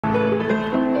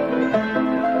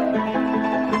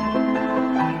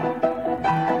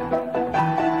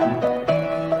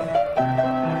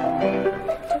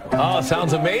Oh,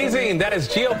 sounds amazing. That is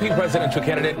GOP presidential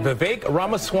candidate Vivek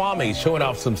Ramaswamy showing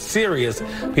off some serious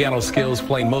piano skills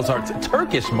playing Mozart's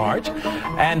Turkish March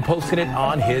and posting it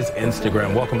on his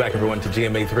Instagram. Welcome back, everyone, to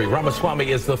GMA3.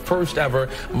 Ramaswamy is the first ever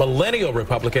millennial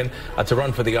Republican to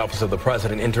run for the office of the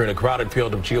president, entering a crowded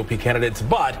field of GOP candidates,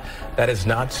 but that is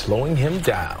not slowing him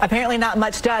down. Apparently not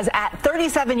much does. At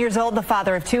 37 years old, the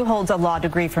father of two holds a law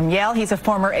degree from Yale. He's a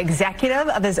former executive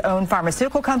of his own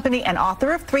pharmaceutical company and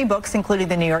author of 3 books, including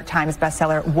the New York Times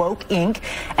bestseller Woke Inc.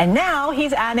 And now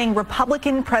he's adding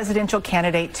Republican presidential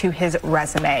candidate to his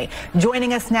resume.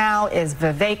 Joining us now is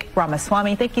Vivek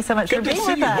Ramaswamy. Thank you so much for being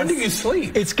with us. When do you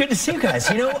sleep? It's good to see you guys.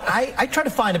 You know, I try to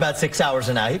find about 6 hours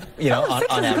a night,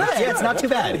 on average. Good. Yeah, it's not too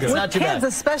bad. It's not too kids bad.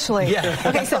 especially. Yeah,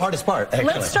 that's the hardest part, actually.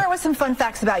 Let's start with some fun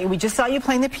facts about you. We just saw you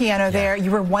playing the piano there.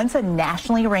 You were once a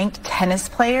nationally ranked tennis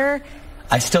player.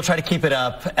 I still try to keep it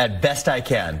up at best I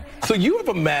can. So you have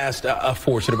amassed a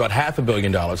fortune, about $500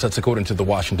 million. That's according to the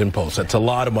Washington Post. That's a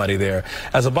lot of money there.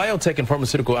 As a biotech and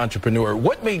pharmaceutical entrepreneur,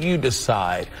 what made you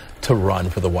decide to run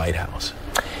for the White House?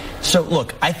 So,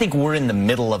 look, I think we're in the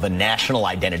middle of a national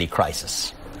identity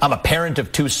crisis. I'm a parent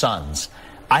of 2 sons.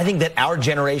 I think that our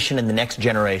generation and the next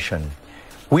generation,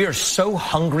 we are so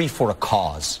hungry for a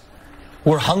cause.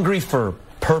 We're hungry for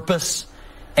purpose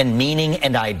and meaning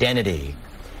and identity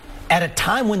at a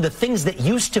time when the things that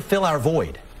used to fill our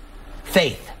void,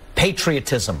 faith,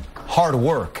 patriotism, hard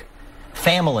work,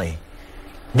 family,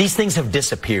 these things have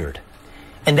disappeared.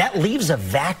 And that leaves a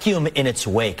vacuum in its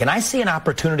wake. And I see an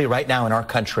opportunity right now in our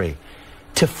country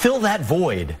to fill that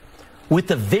void with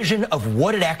the vision of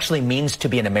what it actually means to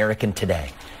be an American today.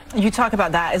 You talk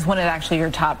about that as one of actually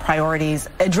your top priorities,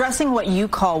 addressing what you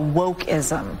call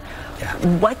wokeism. Yeah.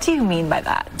 What do you mean by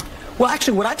that? Well,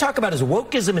 actually, what I talk about is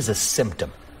wokeism is a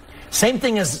symptom. Same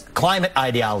thing as climate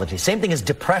ideology, same thing as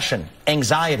depression,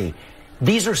 anxiety.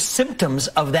 These are symptoms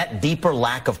of that deeper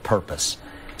lack of purpose.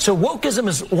 So wokeism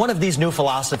is one of these new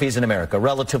philosophies in America,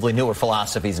 relatively newer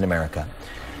philosophies in America,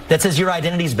 that says your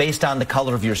identity is based on the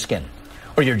color of your skin,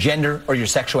 or your gender, or your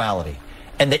sexuality,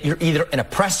 and that you're either an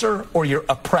oppressor or you're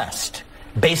oppressed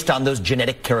based on those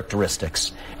genetic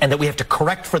characteristics, and that we have to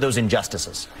correct for those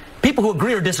injustices. People who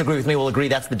agree or disagree with me will agree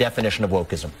that's the definition of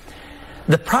wokeism.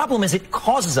 The problem is it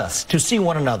causes us to see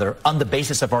one another on the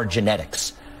basis of our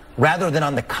genetics rather than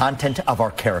on the content of our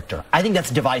character. I think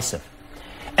that's divisive.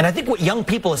 And I think what young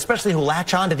people, especially who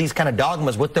latch on to these kind of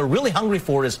dogmas, what they're really hungry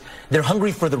for is they're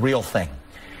hungry for the real thing.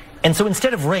 And so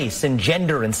instead of race and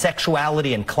gender and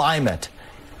sexuality and climate,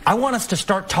 I want us to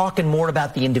start talking more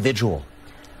about the individual,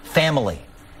 family,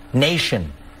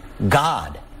 nation,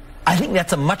 God. I think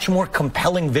that's a much more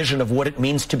compelling vision of what it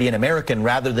means to be an American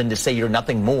rather than to say you're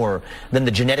nothing more than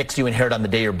the genetics you inherit on the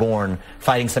day you're born,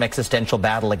 fighting some existential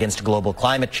battle against global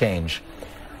climate change.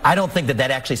 I don't think that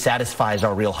that actually satisfies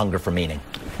our real hunger for meaning.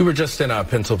 We were just in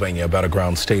Pennsylvania,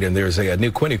 battleground state, and there's a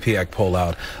new Quinnipiac poll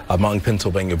out among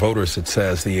Pennsylvania voters. It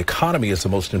says the economy is the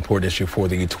most important issue for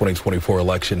the 2024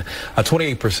 election.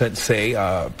 28%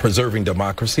 say preserving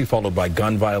democracy, followed by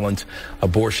gun violence,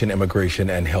 abortion, immigration,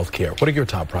 and health care. What are your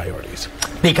top priorities?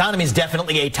 The economy is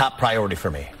definitely a top priority for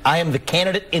me. I am the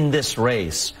candidate in this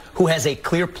race who has a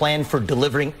clear plan for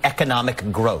delivering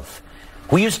economic growth.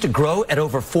 We used to grow at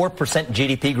over 4%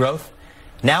 GDP growth.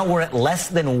 Now we're at less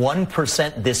than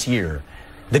 1% this year.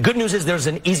 The good news is there's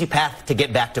an easy path to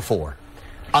get back to 4.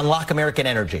 Unlock American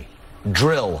energy.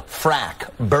 Drill,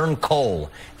 frack, burn coal,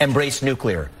 embrace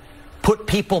nuclear. Put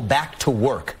people back to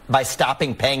work by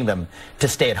stopping paying them to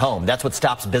stay at home. That's what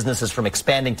stops businesses from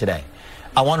expanding today.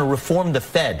 I want to reform the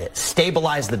Fed,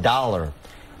 stabilize the dollar.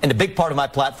 And a big part of my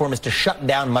platform is to shut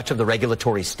down much of the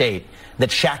regulatory state that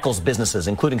shackles businesses,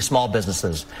 including small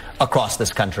businesses, across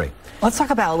this country. Let's talk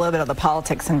about a little bit of the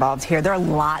politics involved here. There are a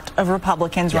lot of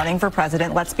Republicans running for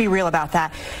president. Let's be real about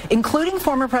that, including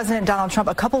former President Donald Trump.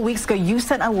 A couple weeks ago, you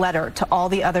sent a letter to all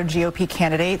the other GOP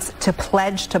candidates to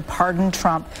pledge to pardon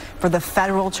Trump for the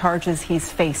federal charges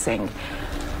he's facing.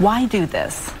 Why do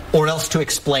this? Or else to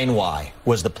explain why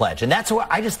was the pledge. And that's why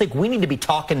I just think we need to be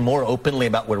talking more openly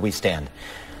about where we stand.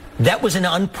 That was an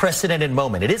unprecedented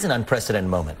moment. It is an unprecedented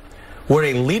moment where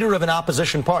a leader of an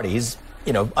opposition party, he's,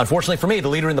 unfortunately for me, the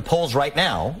leader in the polls right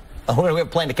now. We have a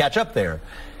plan to catch up there.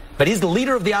 But he's the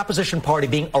leader of the opposition party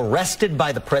being arrested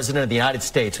by the president of the United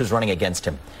States who's running against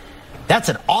him. That's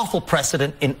an awful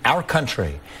precedent in our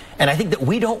country. And I think that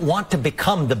we don't want to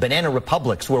become the banana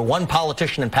republics where one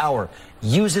politician in power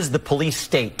uses the police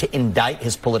state to indict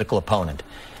his political opponent.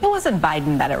 It wasn't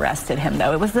Biden that arrested him,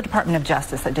 though. It was the Department of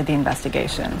Justice that did the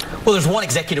investigation. Well, there's one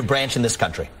executive branch in this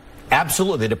country.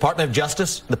 Absolutely. The Department of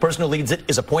Justice, the person who leads it,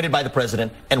 is appointed by the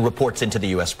president and reports into the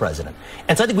U.S. president.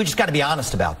 And so I think we just got to be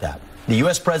honest about that. The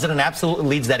U.S. president absolutely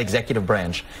leads that executive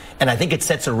branch, and I think it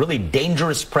sets a really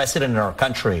dangerous precedent in our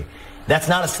country. That's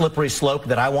not a slippery slope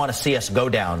that I want to see us go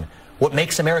down. What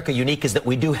makes America unique is that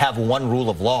we do have one rule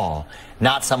of law,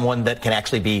 not someone that can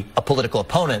actually be a political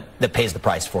opponent that pays the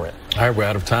price for it. All right, we're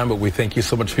out of time, but we thank you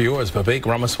so much for yours, Vivek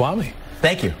Ramaswamy.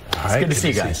 Thank you. All right, It's good to see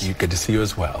you guys. Good to see you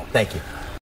as well. Thank you.